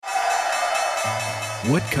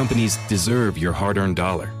What companies deserve your hard-earned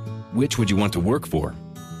dollar? Which would you want to work for?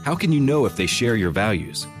 How can you know if they share your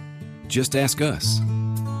values? Just ask us.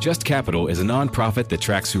 Just Capital is a nonprofit that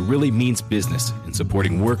tracks who really means business in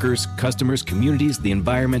supporting workers, customers, communities, the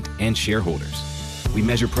environment, and shareholders. We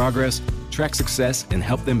measure progress, track success, and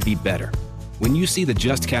help them be better. When you see the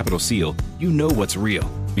Just Capital seal, you know what's real,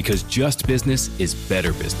 because just business is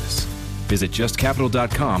better business. Visit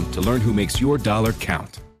justcapital.com to learn who makes your dollar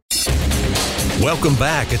count. Welcome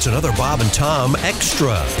back. It's another Bob and Tom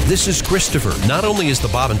Extra. This is Christopher. Not only is the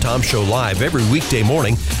Bob and Tom Show live every weekday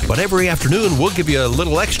morning, but every afternoon we'll give you a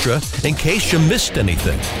little extra in case you missed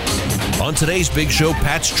anything. On today's big show,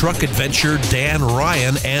 Pat's Truck Adventure, Dan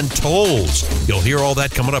Ryan, and tolls. You'll hear all that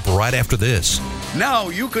coming up right after this. Now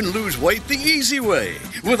you can lose weight the easy way,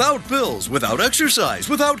 without pills, without exercise,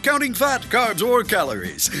 without counting fat, carbs, or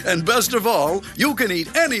calories. And best of all, you can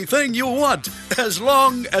eat anything you want, as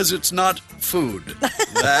long as it's not food.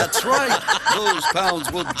 That's right. Those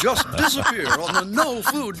pounds will just disappear on the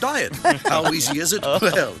no-food diet. How easy is it?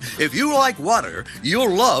 Well, if you like water,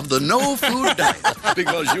 you'll love the no-food diet,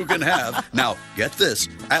 because you can have, now get this,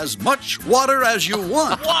 as much water as you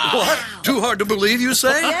want. Wow. What? Too hard to believe, you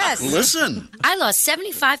say? Yes. Listen. I lost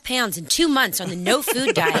 75 pounds in 2 months on the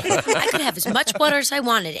no-food diet. I could have as much water as I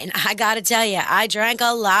wanted, and I gotta tell you, I drank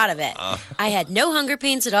a lot of it. I had no hunger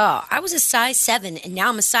pains at all. I was a size 7, and now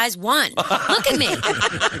I'm a size 1. Look at me.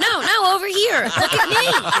 No, over here. Look at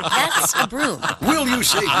me. That's a broom. Will you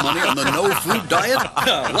save money on the no-food diet?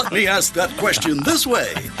 Let me ask that question this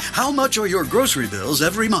way. How much are your grocery bills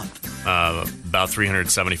every month? About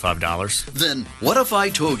 $375. Then what if I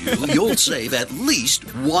told you you'll save at least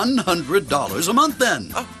 $100 a month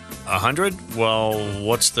then? 100? Well,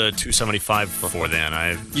 what's the $275 for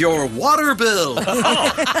then? Your water bill.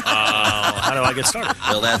 How do I get started?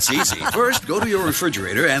 Well, that's easy. First, go to your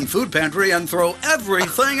refrigerator and food pantry and throw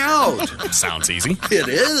everything out. Sounds easy. It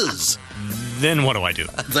is. Then what do I do?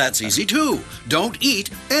 That's easy too. Don't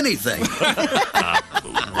eat anything.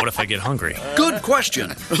 What if I get hungry? Good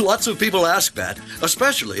question. Lots of people ask that,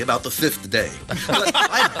 especially about the 5th day. But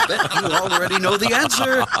I bet you already know the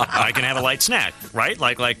answer. I can have a light snack, right?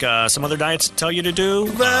 Like some other diets tell you to do?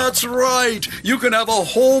 That's right. You can have a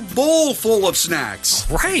whole bowl full of snacks.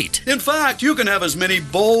 Right. In fact, you can have as many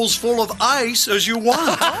bowls full of ice as you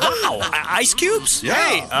want. Wow. Ice cubes? Yeah.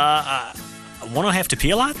 Hey, won't I have to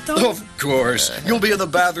pee a lot, though? Of course. You'll be in the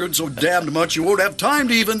bathroom so damned much you won't have time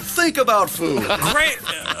to even think about food. Great.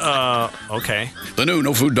 Okay. The new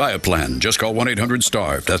no-food diet plan. Just call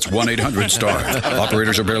 1-800-STARVE. That's 1-800-STARVE.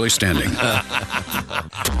 Operators are barely standing.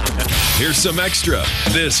 Here's some extra.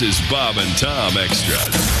 This is Bob and Tom Extra.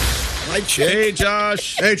 Hi, Chick. Hey,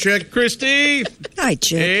 Josh. Hey, Chick. Christy. Hi,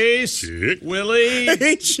 Chick. Ace. Chick. Willie.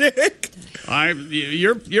 Hey, Chick.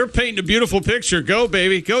 You're painting a beautiful picture. Go,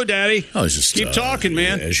 baby. Go, Daddy. I was just keep talking,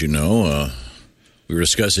 man. As you know, we were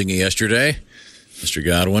discussing it yesterday. Mr.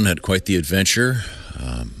 Godwin had quite the adventure,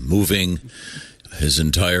 moving his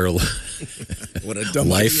entire what a dumb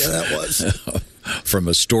life idea that was. From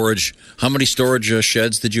a storage. How many storage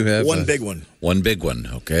sheds did you have? One big one. One big one.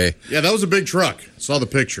 Okay. Yeah, that was a big truck. Saw the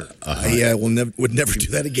picture. Yeah, would never do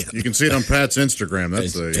that again. You can see it on Pat's Instagram.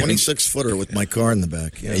 That's a 26-footer with my car in the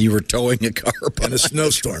back. Yeah. And you were towing a car in a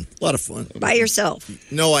snowstorm. A lot of fun. By yourself?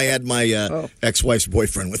 No, I had my ex-wife's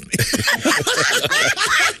boyfriend with me.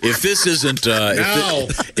 If this isn't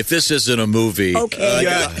if this isn't a movie, okay.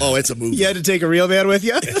 It's a movie. You had to take a real man with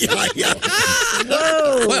you? Yeah.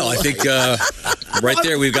 Whoa. Well, I think right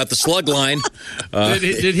there we've got the slug line.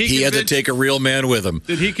 Did he had to take a real man with him.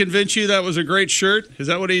 Did he convince you that was a great shirt? Is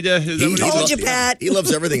that what he did? He told you, Pat. He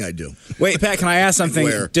loves everything I do. Wait, Pat, can I ask something?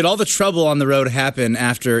 Where? Did all the trouble on the road happen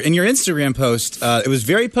after? In your Instagram post, it was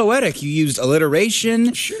very poetic. You used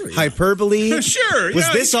alliteration, hyperbole. Sure.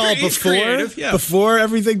 Was this all before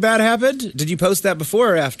everything bad happened? Did you post that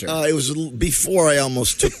before or after? It was before I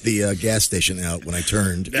almost took the gas station out when I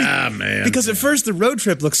turned. Ah, man. Because at first the road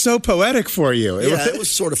trip looked so poetic for you. It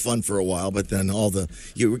was sort of fun for a while, but then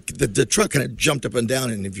the truck kind of jumped up and down,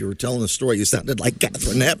 and if you were telling a story, you sounded like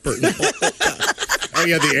Katharine Hepburn. Oh,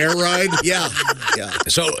 yeah, the air ride? Yeah.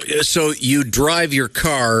 So you drive your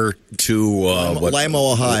car to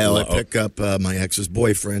Lima, Ohio. I pick up my ex's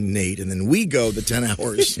boyfriend, Nate, and then we go the 10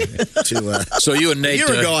 hours to... So you and Nate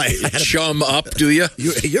chum up, do you?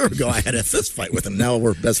 A year ago, I had a fist fight with him. Now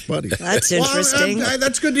we're best buddies. That's interesting.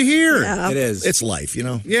 That's good to hear. Yeah. It is. It's life, you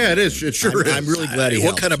know? Yeah, it is. It sure is. I'm really glad he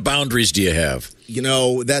What kind of boundaries do you have?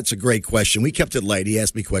 That's a great question. We kept it light. He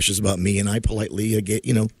asked me questions about me, and I politely,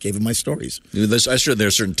 gave him my stories. I sure there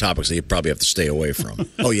are certain topics that you probably have to stay away from.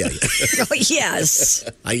 Oh, yeah. Oh, yes.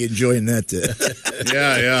 I enjoying that.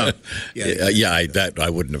 Yeah. I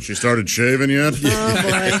wouldn't have. She started shaving yet? Oh,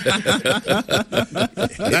 boy.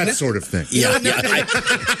 That sort of thing. Yeah.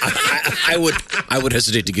 I would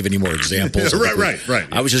hesitate to give any more examples. Right.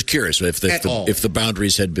 I was just curious if the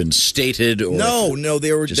boundaries had been stated or No,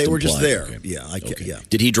 they were just there. Okay. Yeah, yeah.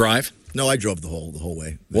 Did he drive? No, I drove the whole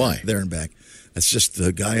way. Why? There and back. That's just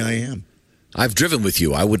the guy I am. I've driven with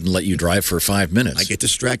you. I wouldn't let you drive for 5 minutes. I get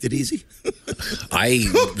distracted easy. I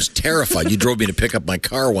was terrified. You drove me to pick up my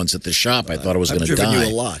car once at the shop. I thought I was going to die. I've driven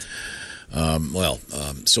you a lot.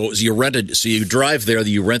 So you rented. So you drive there.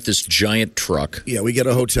 You rent this giant truck. Yeah, we get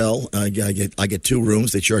a hotel. I get 2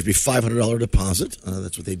 rooms. They charge me $500 deposit.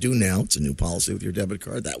 That's what they do now. It's a new policy with your debit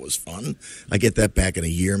card. That was fun. I get that back in a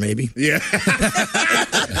year, maybe. Yeah,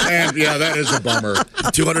 and that is a bummer.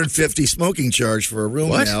 $250 smoking charge for a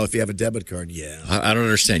room now if you have a debit card. Yeah, I don't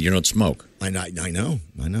understand. You don't smoke. I know.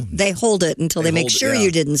 They hold it until they make sure you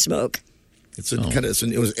didn't smoke. It was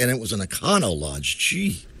an Econo Lodge.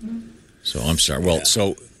 Gee. So I'm sorry. Well,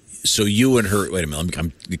 so you and her. Wait a minute.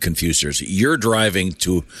 I'm confused here. So you're driving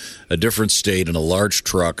to a different state in a large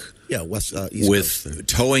truck. Yeah, East with Coast.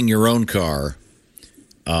 Towing your own car.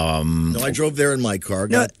 No, I drove there in my car.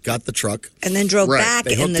 Got the truck, and then drove back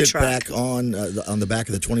they in the truck. Back on the back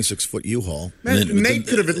of the 26-foot U-Haul. Nate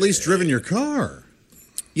could have at least driven your car.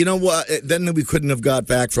 You know what? Then we couldn't have got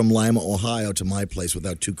back from Lima, Ohio to my place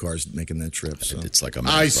without 2 cars making that trip. So. It's like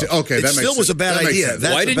I see. Okay, it still was a bad idea.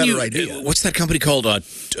 That's Why a didn't better idea. What's that company called?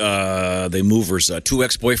 They movers. 2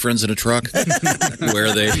 ex-boyfriends in a truck.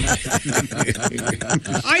 Where they?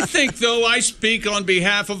 I think, though, I speak on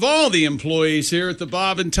behalf of all the employees here at the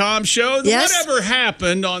Bob and Tom Show. Yes. Whatever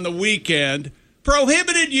happened on the weekend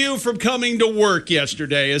prohibited you from coming to work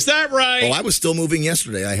yesterday. Is that right? Oh, I was still moving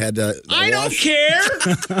yesterday. I had I don't care.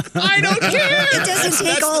 I don't care. It doesn't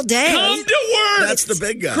take all day. Come to work. That's the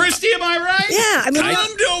big guy. Christy, am I right? Yeah, come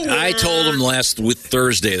to work. I told him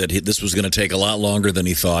Thursday that this was going to take a lot longer than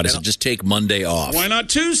he thought. I said, just take Monday off. Why not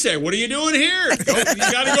Tuesday? What are you doing here? You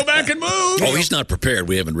got to go back and move. Oh, he's not prepared.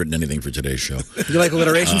 We haven't written anything for today's show. You like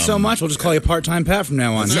alliteration so much? We'll just call you part-time Pat from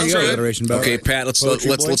now on. There you go, alliteration. Okay, Pat.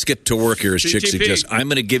 Let's get to work here, as Chick suggests. I'm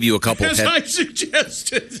going to give you a couple. As I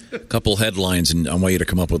suggested. Couple headlines, and I want you to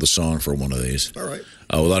come up with a song for one of these. All right.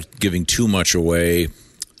 Without giving too much away,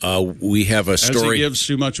 we have a story. As he gives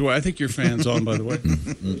too much away. I think your fan's on, by the way.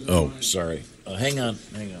 Oh, sorry. Hang on.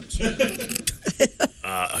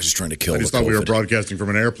 I was just trying to kill. I just thought we were broadcasting from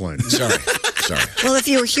an airplane. Sorry. Well, if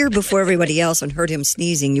you were here before everybody else and heard him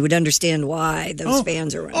sneezing, you would understand why those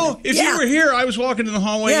fans are running. Oh, if you were here, I was walking in the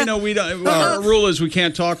hallway. Yeah. We don't. Our rule is we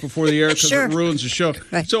can't talk before the air because Sure. it ruins the show.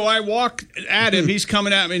 Right. So I walk at him. He's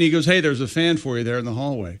coming at me, and he goes, "Hey, there's a fan for you there in the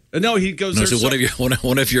hallway." No, he goes. No, "There's so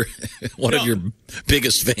one of your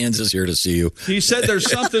biggest fans is here to see you. He said, "There's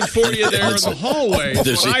something for you there in the hallway."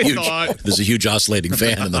 That's what I thought. There's a huge oscillating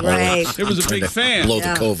fan in the hallway. Right. It was a big fan. Blow the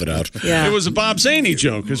COVID out. Yeah. It was a Bob Zaney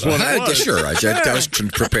joke, is what it was. Sure. I was trying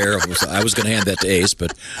to prepare. I was going to hand that to Ace,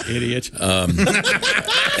 but Idiot.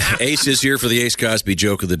 Ace is here for the Ace Cosby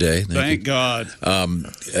joke of the day. Thank God.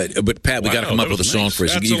 But Pat, we got to come up with a song for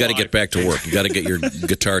you. You got to get back to work. You got to get your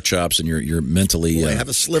guitar chops and your mentally. I have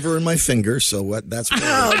a sliver in my finger, so that's.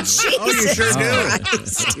 Oh, Jesus. Oh, you sure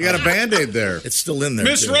do. You got a Band-Aid there. It's still in there.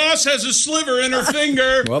 Miss Ross has a sliver in her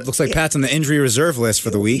finger. Well, it looks like Pat's on the injury reserve list for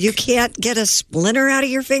the week. You can't get a splinter out of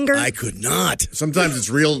your finger? I could not. Sometimes it's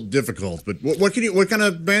real difficult, but what kind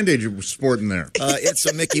of Band-Aid you sporting there? It's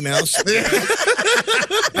a Mickey Mouse.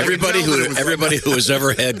 Everybody who has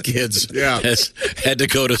ever had kids has had to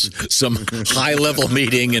go to some high-level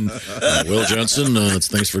meeting. And Will Johnson,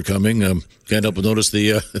 thanks for coming. Can't help but notice the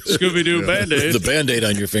Scooby-Doo Band-Aid. The Band-Aid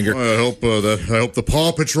on your finger. I hope the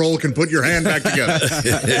Paw Patrol can put your hand back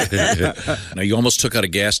together. Now, you almost took out a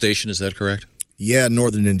gas station. Is that correct? Yeah,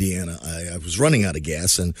 northern Indiana. I was running out of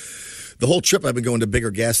gas, and the whole trip I've been going to bigger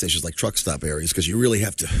gas stations like truck stop areas because you really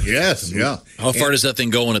have to. Yes, yeah. How far does that thing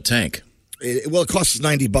go in a tank? It costs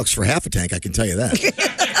 $90 for half a tank. I can tell you that.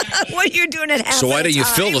 What are you doing at half? So why don't you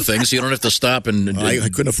fill the thing so you don't have to stop and? I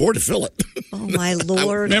couldn't afford to fill it. Oh my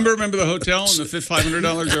Lord! Remember the hotel and the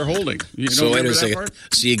 $500 they're holding. You don't So wait remember a that second. part?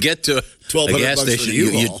 So you get to a gas station.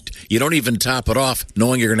 You don't even top it off,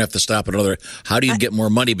 knowing you're going to have to stop at another. How do you get more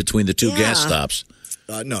money between the two gas stops?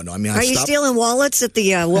 No. I mean, Are you stealing wallets at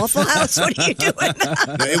the Waffle House? What are you doing?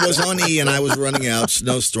 No, it was on E, and I was running out.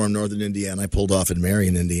 Snowstorm, northern Indiana. I pulled off in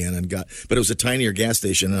Marion, Indiana, but it was a tinier gas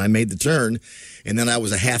station, and I made the turn, and then I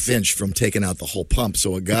was a half inch from taking out the whole pump.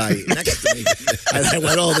 So a guy next to me, I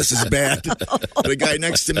went, "Oh, this is bad." But a guy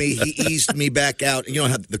next to me, he eased me back out. You know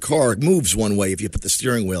how the car moves one way if you put the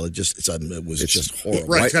steering wheel. It was just horrible.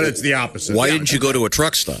 Right, it's the opposite. Why didn't you go to a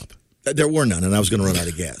truck stop? There were none, and I was going to run out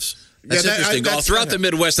of gas. That's interesting. Throughout the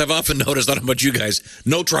Midwest, I've often noticed, I don't know about you guys,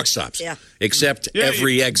 no truck stops. Yeah. Except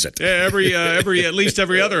every exit. Yeah, at least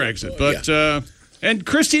every other exit. But and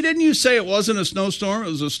Christy, didn't you say it wasn't a snowstorm? It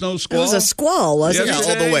was a snow squall. It was a squall, wasn't it? Yeah,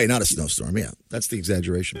 all the way, not a snowstorm. Yeah, that's the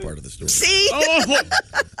exaggeration part of the story. See?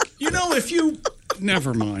 If you...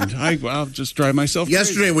 Never mind. I'll just drive myself crazy.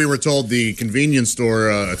 Yesterday, we were told the convenience store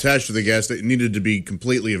attached to the gas station needed to be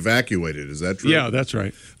completely evacuated. Is that true? Yeah, that's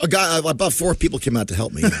right. About 4 people came out to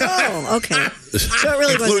help me. Oh, okay. So it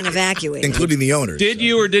really wasn't evacuated. Including the owners. Did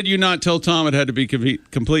you or did you not tell Tom it had to be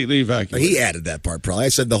completely evacuated? He added that part, probably. I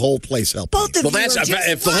said the whole place helped. Both of you Well,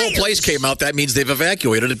 if the whole place came out, that means they've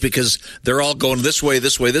evacuated it because they're all going this way,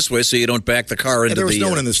 this way, this way, so you don't back the car into there was no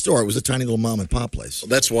one in the store. It was a tiny little mom and pop place. Well,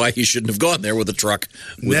 that's why you shouldn't have gone there with a truck.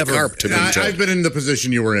 Never. I've been in the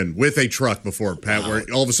position you were in with a truck before, Pat, where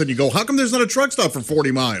all of a sudden you go, how come there's not a truck stop for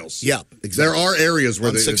 40 miles? Yeah, exactly. There are areas where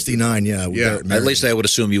on 69, yeah. At least I would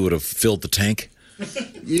assume you would have filled the tank.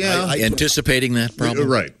 Yeah. Anticipating that problem?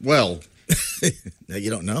 Right. Well. You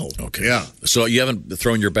don't know. Okay. Yeah. So you haven't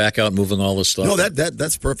thrown your back out moving all this stuff? No,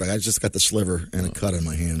 that's perfect. I just got the sliver and a cut on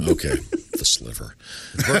my hand. Okay. The sliver.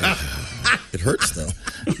 It hurts, though.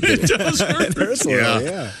 It does hurt. It hurts a little,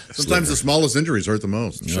 yeah. Sometimes the smallest injuries hurt the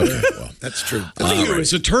most. Okay. Well, that's true. Are you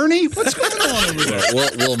his attorney? What's going on over there?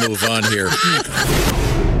 We'll move on here.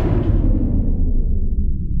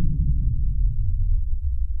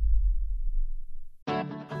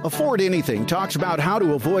 Afford Anything talks about how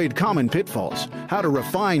to avoid common pitfalls, how to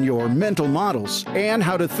refine your mental models, and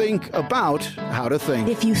how to think about how to think.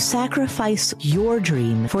 If you sacrifice your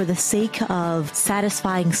dream for the sake of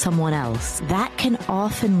satisfying someone else, that can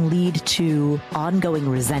often lead to ongoing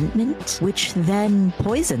resentment, which then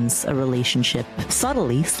poisons a relationship.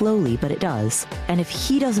 Subtly, slowly, but it does. And if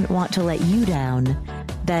he doesn't want to let you down,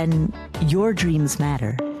 then your dreams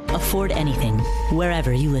matter. Afford Anything,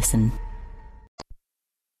 wherever you listen.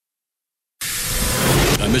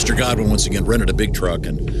 Mr. Godwin once again rented a big truck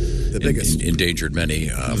and the biggest endangered many.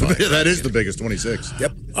 That is the biggest, 26.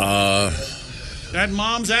 Yep. That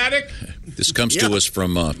mom's attic. This comes to us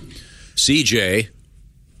from CJ. Do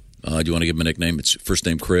you want to give him a nickname? It's first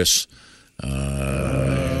name Chris. Boo.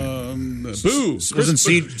 Wasn't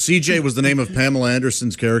CJ was the name of Pamela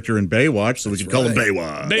Anderson's character in Baywatch, so we could call him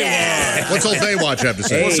Baywatch. Baywatch. What's old Baywatch have to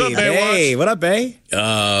say? What's up, Baywatch? Hey, what up, Bay?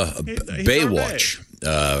 Baywatch.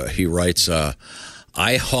 He writes,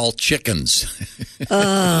 I haul chickens.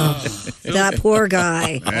 Oh, that poor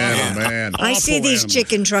guy. Man. I see these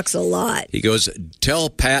chicken trucks a lot. He goes, tell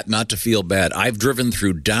Pat not to feel bad. I've driven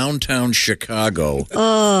through downtown Chicago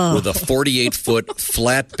with a 48-foot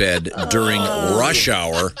flatbed during rush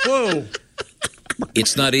hour. Whoa.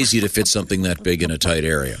 It's not easy to fit something that big in a tight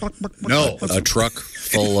area. No. A truck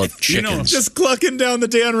full of chickens. Just clucking down the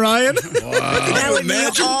Dan Ryan. Wow. That would be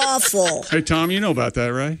awful. Hey, Tom, you know about that,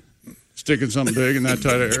 right? Sticking something big in that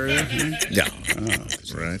tight area. Yeah.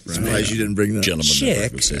 Right. Surprised you didn't bring that. Gentleman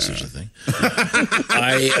never would say such a thing.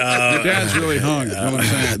 Your dad's really hung. You know what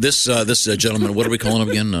I'm saying? This gentleman, what are we calling him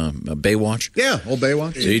again? Baywatch? Yeah, old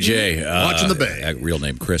Baywatch. CJ. Watching the Bay. Real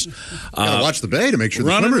name, Chris. Gotta watch the Bay to make sure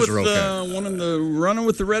the swimmers are okay. Running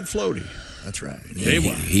with the red floaty. That's right.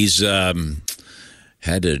 He's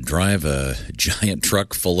had to drive a giant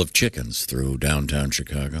truck full of chickens through downtown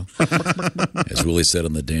Chicago. As Willie said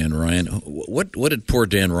on the Dan Ryan. What did poor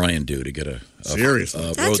Dan Ryan do to get a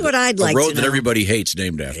seriously? That's what I'd like to know. A road that everybody hates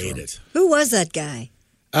named after him. Who was that guy?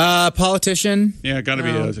 Politician. Yeah, got to be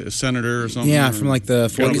a senator or something. Yeah, from like the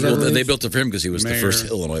 40s. Well, they built it for him because he was the first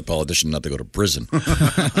Illinois politician not to go to prison.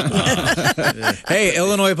 Hey,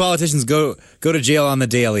 Illinois politicians go to jail on the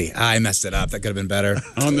daily. I messed it up. That could have been better.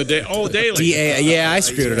 On the day. Oh, daily. Yeah, I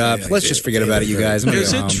screwed it up. Let's just forget about it, you guys.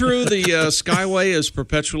 Is it true the Skyway is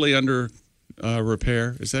perpetually under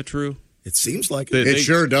repair? Is that true? It seems like it. It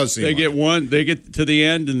sure does seem. They get to the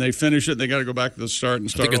end and they finish it. They got to go back to the start and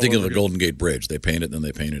start. I think you're thinking of the Golden Gate Bridge. They paint it, then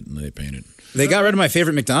they paint it, and they paint it. They got rid of my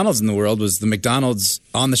favorite McDonald's in the world. Was the McDonald's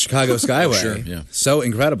on the Chicago Skyway? Sure, yeah. So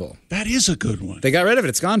incredible. That is a good one. They got rid of it.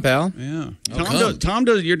 It's gone, pal. Yeah. Tom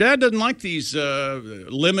does. Your dad doesn't like these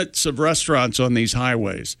limits of restaurants on these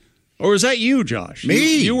highways. Or is that you, Josh?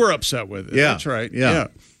 Me? You were upset with it. Yeah. That's right. Yeah.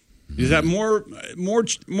 You have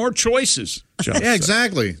more choices. Yeah,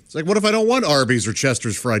 exactly. It's like, what if I don't want Arby's or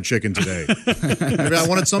Chester's fried chicken today? Maybe I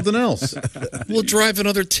wanted something else. We'll drive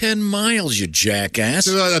another 10 miles, you jackass.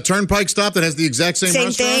 To a turnpike stop that has the exact same Same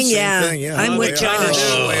restaurant? thing, yeah. I'm with Josh.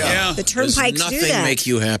 Yeah. The turnpikes Does do nothing that. make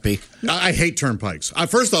you happy? I hate turnpikes.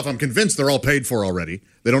 First off, I'm convinced they're all paid for already.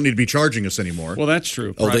 They don't need to be charging us anymore. Well, that's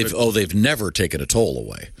true. They've never taken a toll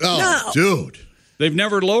away. Oh, dude. They've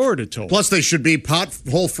never lowered a toll. Plus, they should be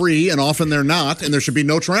pothole free, and often they're not, and there should be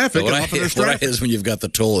no traffic, and often there's What traffic. is when you've got the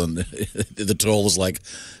toll, and the toll is like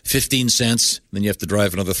 15 cents, then you have to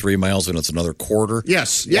drive another 3 miles, and it's another quarter.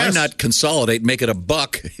 Yes. Why not consolidate, make it a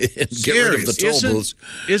buck, and get rid of the toll booths?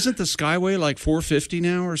 Isn't the Skyway like $4.50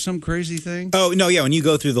 now or some crazy thing? Oh, no, yeah. When you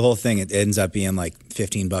go through the whole thing, it ends up being like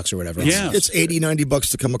 $15 or whatever. Yeah. It's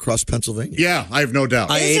 $80-$90 to come across Pennsylvania. Yeah, I have no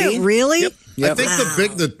doubt. Is it really? Yep. I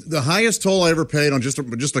think the highest toll I ever paid on just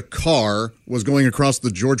a car was going across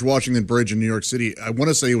the George Washington Bridge in New York City. I want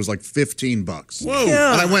to say it was like $15. Whoa!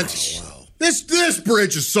 Yeah. And I went, this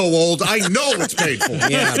bridge is so old. I know it's paid for.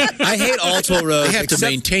 Yeah, I hate all toll roads. They have to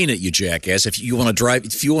maintain it, you jackass. If you want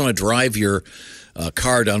to drive your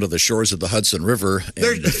car down to the shores of the Hudson River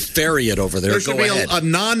and ferry it over there, There should go be ahead. a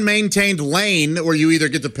non-maintained lane where you either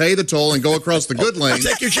get to pay the toll and go across the good lane.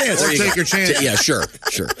 Take your chance. Or take your chance. Yeah, sure.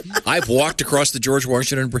 I've walked across the George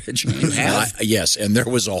Washington Bridge. You have? Yes, and there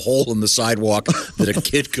was a hole in the sidewalk that a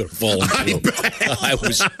kid could have fallen through. I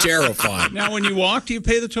was terrified. Now, when you walk, do you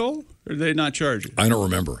pay the toll, or do they not charge you? I don't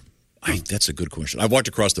remember. That's a good question. I've walked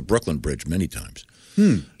across the Brooklyn Bridge many times.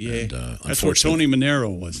 Yeah, And, that's what Tony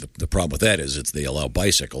Monero was. The problem with that is they allow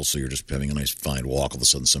bicycles, so you're just having a nice fine walk. All of a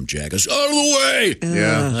sudden, some jackass, out of the way!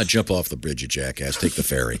 Yeah. Jump off the bridge, you jackass. Take the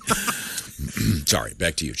ferry. Sorry,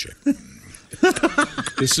 back to you, Chick.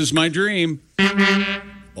 This is my dream.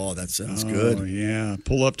 Oh, that sounds good. Oh, yeah.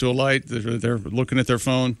 Pull up to a light. They're looking at their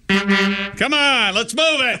phone. Come on, let's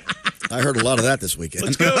move it. I heard a lot of that this weekend.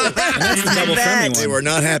 Let's go. That's the double friendly one. They were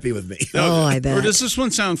not happy with me. Oh, I bet. Or does this one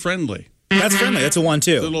sound friendly? That's friendly. That's a 1-2.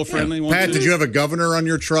 The little friendly one. Pat, did you have a governor on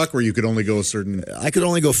your truck where you could only go a certain... I could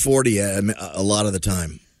only go 40 a lot of the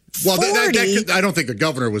time. Well, 40? I don't think the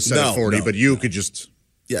governor was set at 40, but you could just...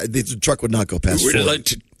 Yeah, the truck would not go past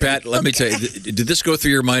 40. Pat, let me tell you, did this go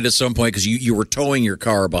through your mind at some point? Because you were towing your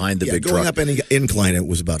car behind the big going truck. up any incline, it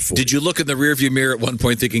was about 40. Did you look in the rearview mirror at one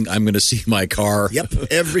point thinking, I'm going to see my car?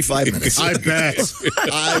 Yep, every 5 minutes. I bet.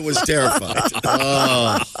 I was terrified.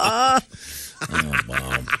 Oh,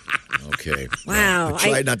 wow. Okay. Wow. I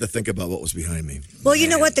tried not to think about what was behind me. Well, you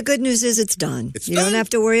know what? The good news is it's done. It's you done. don't have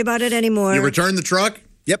to worry about it anymore. You returned the truck?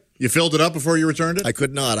 Yep. You filled it up before you returned it? I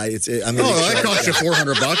could not. That cost you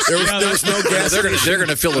 $400. There was no gas. They're going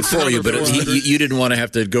to fill it for you, but you didn't want to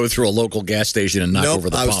have to go through a local gas station and knock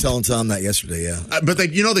over the I pump. was telling Tom that yesterday, yeah. But they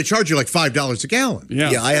charge you like $5 a gallon.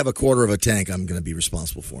 Yeah, I have a quarter of a tank I'm going to be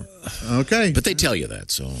responsible for. Okay. But they tell you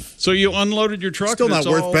that, so. So you unloaded your truck? Still and not it's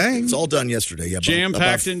worth all paying. It's all done yesterday, yeah.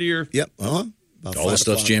 Jam-packed into your... Yep, All the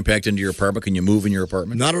stuff's jam-packed into your apartment. Can you move in your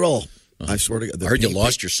apartment? Not at all. I swear to God. I heard you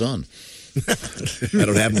lost your son. I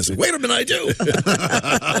don't have this. Wait a minute, I do.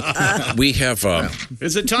 We have...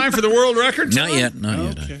 Is it time for the world record? Not yet.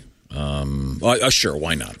 Okay. Sure,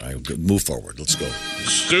 why not? Move forward. Let's go.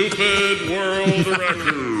 Stupid world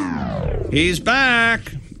record. He's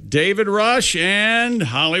back. David Rush and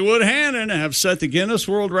Hollywood Hannon have set the Guinness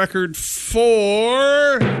World Record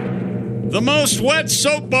for the most wet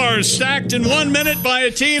soap bars stacked in 1 minute by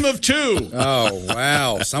a team of 2. Oh,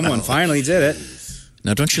 wow. Someone finally did it.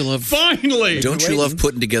 Now, don't you love... Finally! Don't you love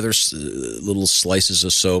putting together little slices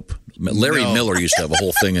of soap? Larry Miller used to have a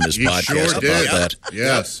whole thing in his podcast about that.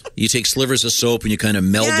 Yes. You take slivers of soap and you kind of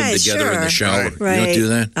meld them together in the shower. Right. You don't do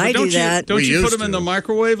that? I do that. Don't you put them in the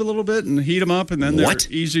microwave a little bit and heat them up, and then they're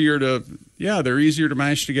easier to... Yeah, they're easier to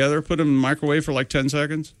mash together. Put them in the microwave for like 10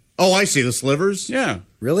 seconds. Oh, I see. The slivers? Yeah.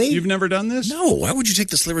 Really? You've never done this? No. Why would you take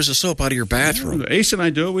the slivers of soap out of your bathroom? Ace and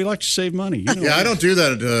I do it. We like to save money. You know I don't do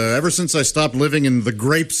that. Ever since I stopped living in the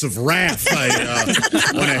grapes of wrath, I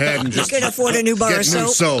went ahead and just... You can afford a new bar of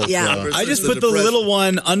soap. Yeah. I just put the little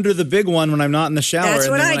one under the big one when I'm not in the shower. That's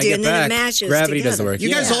and what then I when do, get and then it back, matches Gravity does the together. work.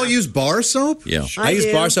 You guys all use bar soap? Yeah. I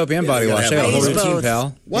use bar soap and body wash. I got a whole use routine, both.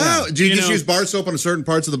 pal. Wow. Do you just use bar soap on certain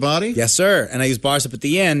parts of the body? Yes, sir. And I use bar soap at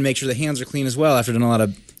the end, make sure the hands are clean as well after doing a lot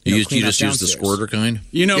of You clean just up use the downstairs. squirter kind?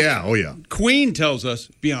 You know, Yeah, oh yeah. Queen tells us,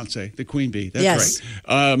 Beyonce, the Queen Bee. That's Yes.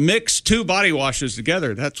 right. Mix 2 body washes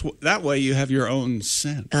together. That way you have your own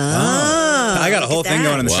scent. I got a whole thing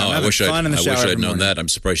going in the Wow, shower. I wish fun in the shower I'd every known morning. that. I'm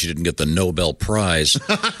surprised she didn't get the Nobel Prize.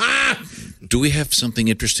 do we have something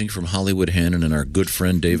interesting from Hollywood Hannon and our good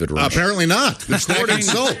friend David Rush? Apparently not.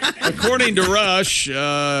 According to Rush,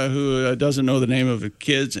 who doesn't know the name of the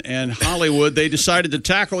kids, and Hollywood, they decided to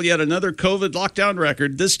tackle yet another COVID lockdown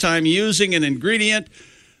record, this time using an ingredient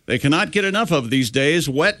they cannot get enough of these days,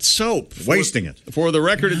 wet soap. Wasting it. For the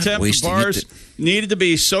record attempt, the bars needed to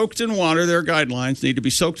be soaked in water. Their guidelines need to be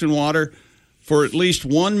soaked in water for at least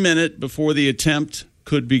 1 minute before the attempt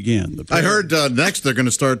could begin. I heard next they're going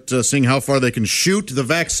to start seeing how far they can shoot the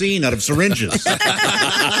vaccine out of syringes. These guys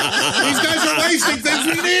are wasting things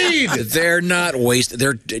we need. They're not wasting.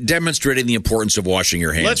 They're demonstrating the importance of washing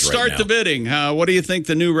your hands. Let's start the bidding. What do you think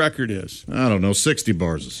the new record is? I don't know, 60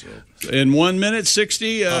 bars or so. In 1 minute,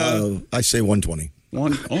 60? I say 120.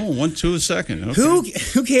 1.2 a second. Okay.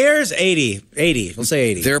 Who cares? 80. We'll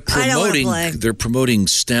say 80. They're promoting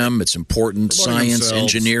STEM. It's important. Science,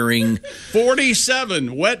 engineering.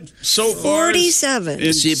 47 wet soap 47.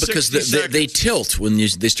 bars. See, because they tilt when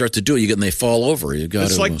they start to do it. They fall over. You got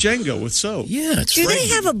It's like Jenga with soap. Yeah, it's Do they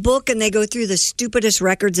have a book and they go through the stupidest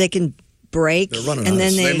records they can break? They're running and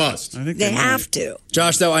then they must. I think they have to.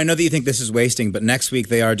 Josh, though, I know that you think this is wasting, but next week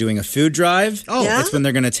they are doing a food drive. Oh. Yeah? It's when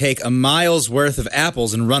they're going to take a mile's worth of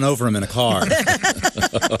apples and run over them in a car.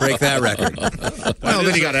 Break that record. Well,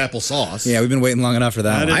 then you got applesauce. Yeah, we've been waiting long enough for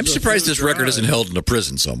that. I'm surprised this record isn't held in a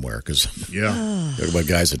prison somewhere, because talk about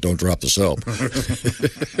guys that don't drop the soap.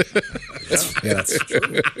 That's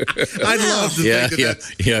true. I'd love to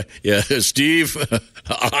think Yeah. Steve,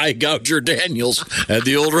 eye gouger Daniels had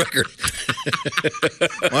the old record.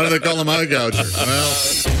 Why do they call him eye gouger? Well,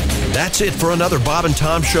 That's it for another Bob and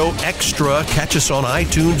Tom Show Extra. Catch us on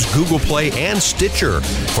iTunes, Google Play, and Stitcher.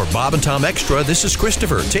 For Bob and Tom Extra, this is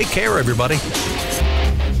Christopher. Take care, everybody.